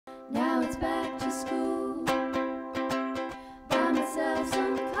Now it's back to school. Buy myself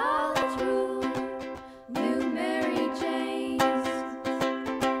some college rule. New Mary Janes.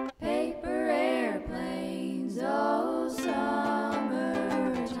 Paper airplanes. Oh,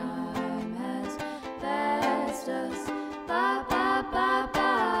 summertime has passed us. Bye, bye, bye,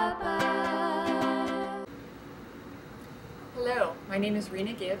 bye, bye. Hello, my name is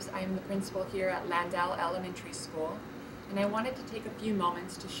Rena Gibbs. I am the principal here at Landell Elementary School, and I wanted to take a few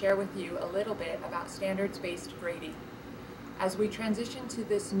moments to share with you a little bit about standards-based grading. As we transition to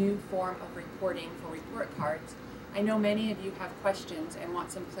this new form of reporting for report cards, I know many of you have questions and want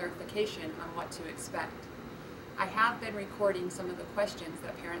some clarification on what to expect. I have been recording some of the questions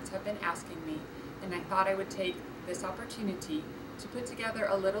that parents have been asking me, and I thought I would take this opportunity to put together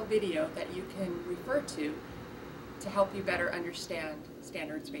a little video that you can refer to help you better understand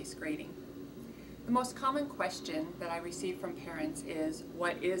standards-based grading. The most common question that I receive from parents is,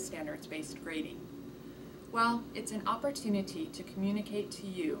 what is standards-based grading? Well, it's an opportunity to communicate to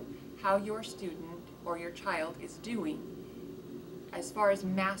you how your student or your child is doing as far as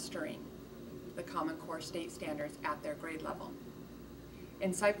mastering the Common Core state standards at their grade level.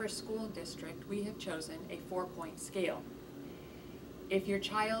 In Cypress School District, we have chosen a 4-point scale. If your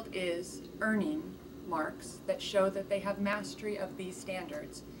child is earning marks that show that they have mastery of these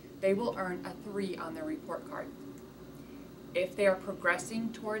standards, they will earn a 3 on their report card. If they are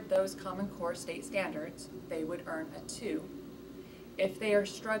progressing toward those Common Core state standards, they would earn a 2. If they are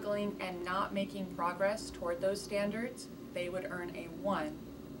struggling and not making progress toward those standards, they would earn a 1.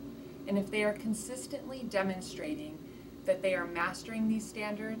 And if they are consistently demonstrating that they are mastering these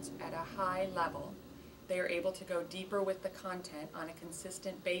standards at a high level, they are able to go deeper with the content on a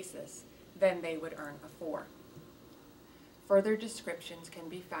consistent basis, then they would earn a 4. Further descriptions can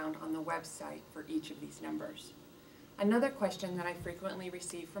be found on the website for each of these numbers. Another question that I frequently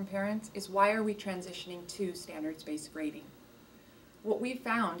receive from parents is, why are we transitioning to standards-based grading? What we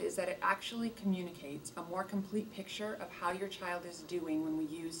found is that it actually communicates a more complete picture of how your child is doing when we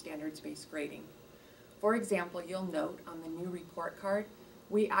use standards-based grading. For example, you'll note on the new report card,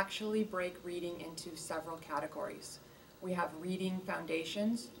 we actually break reading into several categories. We have reading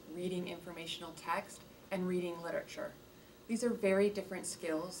foundations, reading informational text, and reading literature. These are very different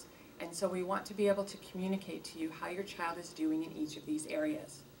skills, and so we want to be able to communicate to you how your child is doing in each of these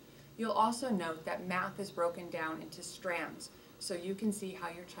areas. You'll also note that math is broken down into strands, so you can see how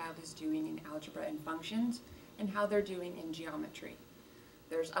your child is doing in algebra and functions, and how they're doing in geometry.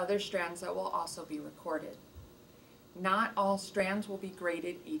 There's other strands that will also be recorded. Not all strands will be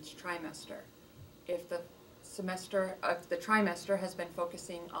graded each trimester. If the trimester has been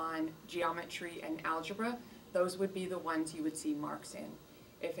focusing on geometry and algebra, those would be the ones you would see marks in.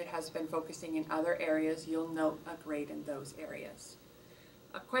 If it has been focusing in other areas, you'll note a grade in those areas.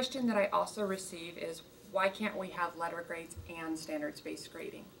 A question that I also receive is, why can't we have letter grades and standards-based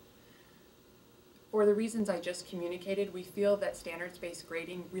grading? For the reasons I just communicated, we feel that standards-based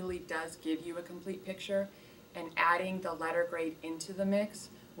grading really does give you a complete picture, and adding the letter grade into the mix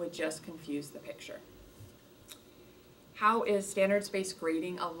would just confuse the picture. How is standards-based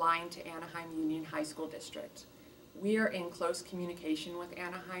grading aligned to Anaheim Union High School District? We are in close communication with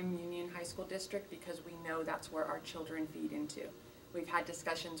Anaheim Union High School District because we know that's where our children feed into. We've had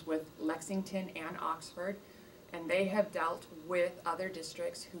discussions with Lexington and Oxford, and they have dealt with other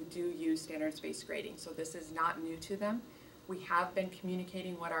districts who do use standards-based grading, so this is not new to them. We have been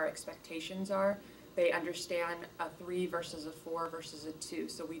communicating what our expectations are. They understand a 3 versus a 4 versus a 2,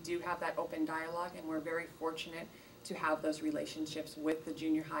 so we do have that open dialogue, and we're very fortunate to have those relationships with the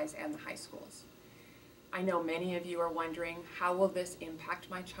junior highs and the high schools. I know many of you are wondering, how will this impact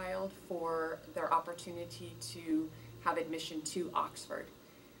my child for their opportunity to have admission to Oxford?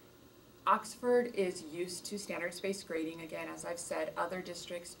 Oxford is used to standards-based grading. Again, as I've said, other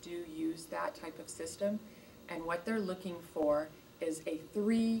districts do use that type of system, and what they're looking for is a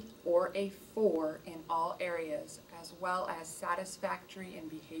 3 or a 4 in all areas, as well as satisfactory in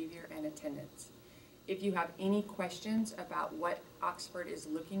behavior and attendance. If you have any questions about what Oxford is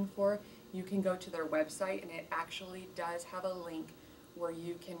looking for, you can go to their website, and it actually does have a link where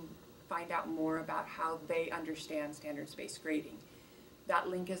you can find out more about how they understand standards-based grading. That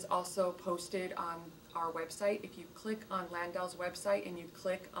link is also posted on our website. If you click on Landell's website and you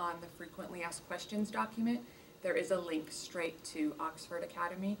click on the Frequently Asked Questions document, there is a link straight to Oxford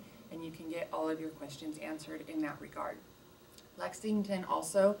Academy, and you can get all of your questions answered in that regard. Lexington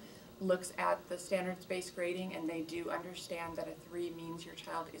also looks at the standards-based grading, and they do understand that a 3 means your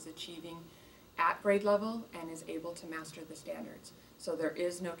child is achieving at grade level and is able to master the standards. So there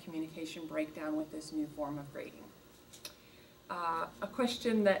is no communication breakdown with this new form of grading. A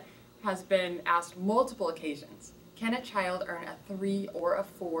question that has been asked multiple occasions. Can a child earn a 3 or a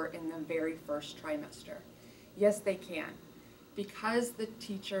 4 in the very first trimester? Yes, they can. Because the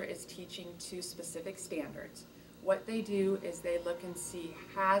teacher is teaching to specific standards, what they do is they look and see,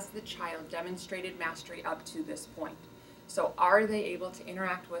 has the child demonstrated mastery up to this point? So are they able to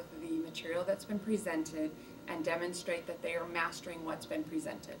interact with the material that's been presented and demonstrate that they are mastering what's been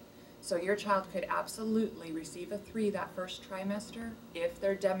presented? So your child could absolutely receive a 3 that first trimester if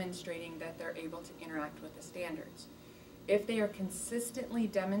they're demonstrating that they're able to interact with the standards. If they are consistently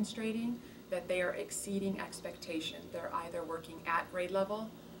demonstrating that they are exceeding expectation, they're either working at grade level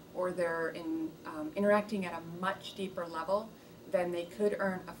or they're interacting at a much deeper level, then they could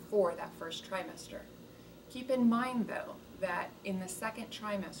earn a 4 that first trimester. Keep in mind though that in the second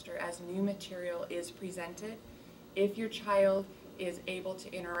trimester, as new material is presented, if your child is able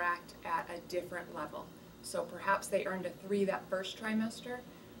to interact at a different level, so perhaps they earned a 3 that first trimester,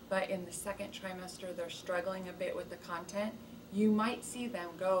 but in the second trimester they're struggling a bit with the content, you might see them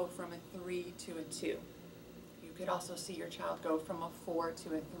go from a 3 to a 2. You could also see your child go from a 4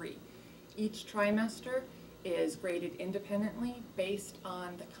 to a 3. Each trimester is graded independently based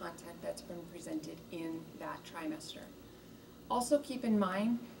on the content that's been presented in that trimester. Also keep in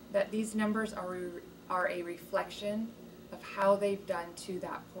mind that these numbers are a reflection of how they've done to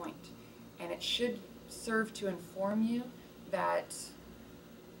that point. And it should serve to inform you that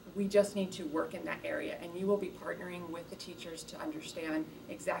we just need to work in that area, and you will be partnering with the teachers to understand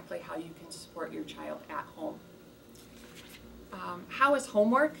exactly how you can support your child at home. How is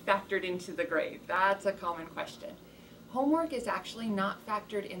homework factored into the grade? That's a common question. Homework is actually not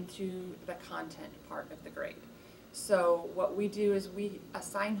factored into the content part of the grade. So what we do is we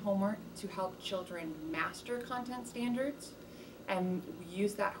assign homework to help children master content standards, and we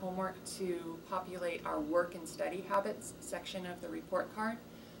use that homework to populate our work and study habits section of the report card.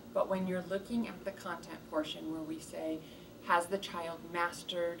 But when you're looking at the content portion where we say, has the child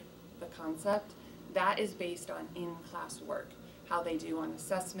mastered the concept, that is based on in-class work, how they do on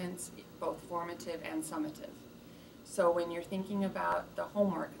assessments, both formative and summative. So when you're thinking about the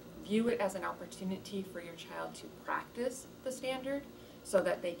homework, view it as an opportunity for your child to practice the standard so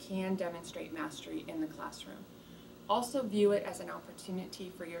that they can demonstrate mastery in the classroom. Also view it as an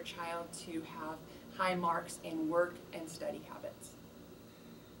opportunity for your child to have high marks in work and study habits.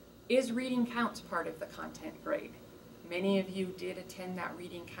 Is reading counts part of the content grade? Many of you did attend that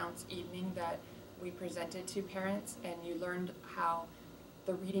reading counts evening that we presented to parents, and you learned how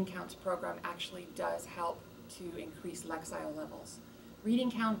the reading counts program actually does help to increase Lexile levels.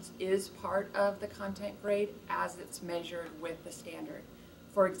 Reading counts is part of the content grade as it's measured with the standard.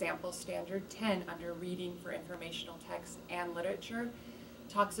 For example, standard 10 under reading for informational text and literature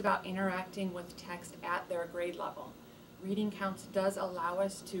talks about interacting with text at their grade level. Reading counts does allow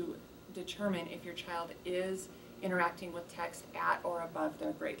us to determine if your child is interacting with text at or above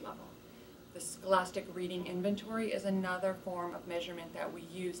their grade level. The Scholastic Reading Inventory is another form of measurement that we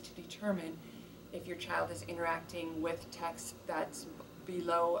use to determine if your child is interacting with text that's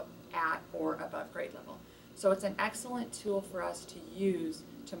below, at, or above grade level. So it's an excellent tool for us to use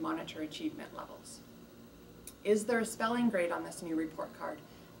to monitor achievement levels. Is there a spelling grade on this new report card?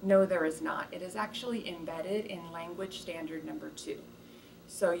 No, there is not. It is actually embedded in language standard number 2.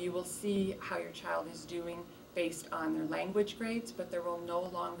 So you will see how your child is doing based on their language grades, but there will no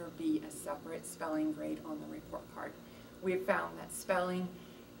longer be a separate spelling grade on the report card. We have found that studying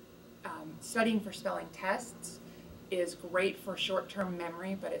for spelling tests is great for short-term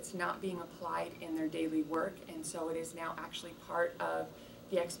memory, but it's not being applied in their daily work, and so it is now actually part of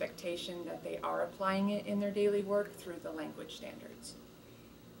the expectation that they are applying it in their daily work through the language standards.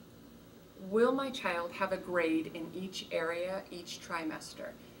 Will my child have a grade in each area each trimester?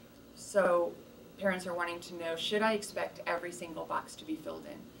 So parents are wanting to know, should I expect every single box to be filled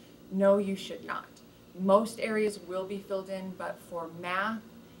in? No, you should not. Most areas will be filled in, but for math,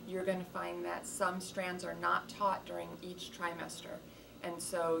 you're going to find that some strands are not taught during each trimester, and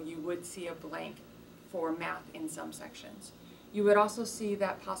so you would see a blank for math in some sections. You would also see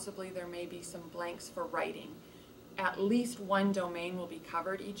that possibly there may be some blanks for writing. At least one domain will be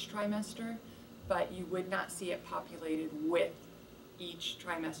covered each trimester, but you would not see it populated with each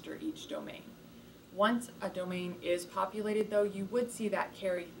trimester, each domain. Once a domain is populated though, you would see that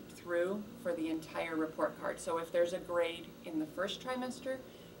carry through for the entire report card. So if there's a grade in the first trimester,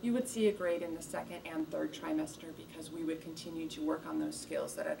 you would see a grade in the second and third trimester because we would continue to work on those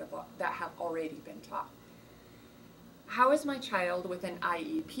skills that have already been taught. How is my child with an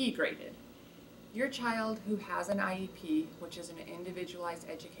IEP graded? Your child who has an IEP, which is an individualized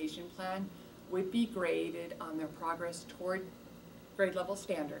education plan, would be graded on their progress toward grade level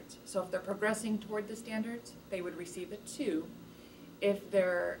standards. So if they're progressing toward the standards, they would receive a 2. If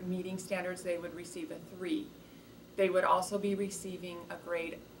they're meeting standards, they would receive a 3. They would also be receiving a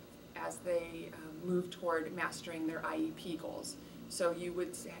grade as they move toward mastering their IEP goals. So you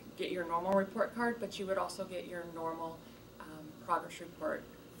would get your normal report card, but you would also get your normal progress report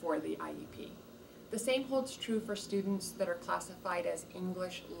for the IEP. The same holds true for students that are classified as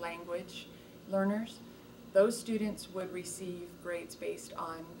English language learners. Those students would receive grades based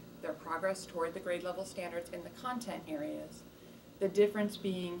on their progress toward the grade level standards in the content areas. The difference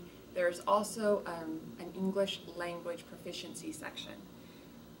being there's also an English language proficiency section.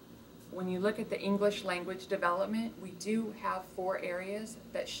 When you look at the English language development, we do have 4 areas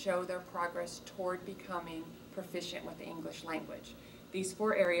that show their progress toward becoming proficient with the English language. These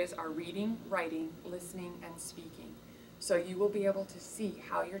 4 areas are reading, writing, listening, and speaking. So you will be able to see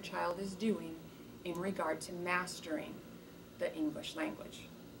how your child is doing in regard to mastering the English language.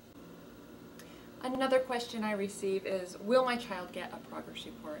 Another question I receive is, will my child get a progress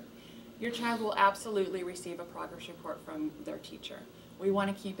report? Your child will absolutely receive a progress report from their teacher. We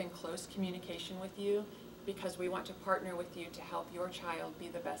want to keep in close communication with you because we want to partner with you to help your child be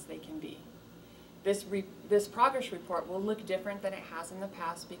the best they can be. This progress report will look different than it has in the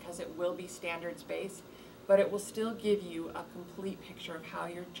past because it will be standards-based, but it will still give you a complete picture of how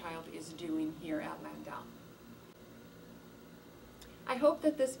your child is doing here at Landell. I hope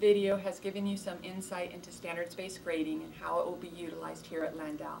that this video has given you some insight into standards-based grading and how it will be utilized here at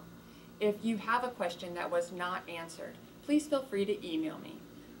Landell. If you have a question that was not answered, please feel free to email me.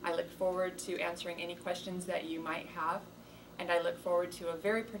 I look forward to answering any questions that you might have, and I look forward to a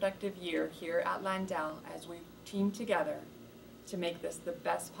very productive year here at Landell as we team together to make this the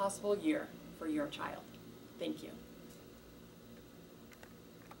best possible year for your child. Thank you.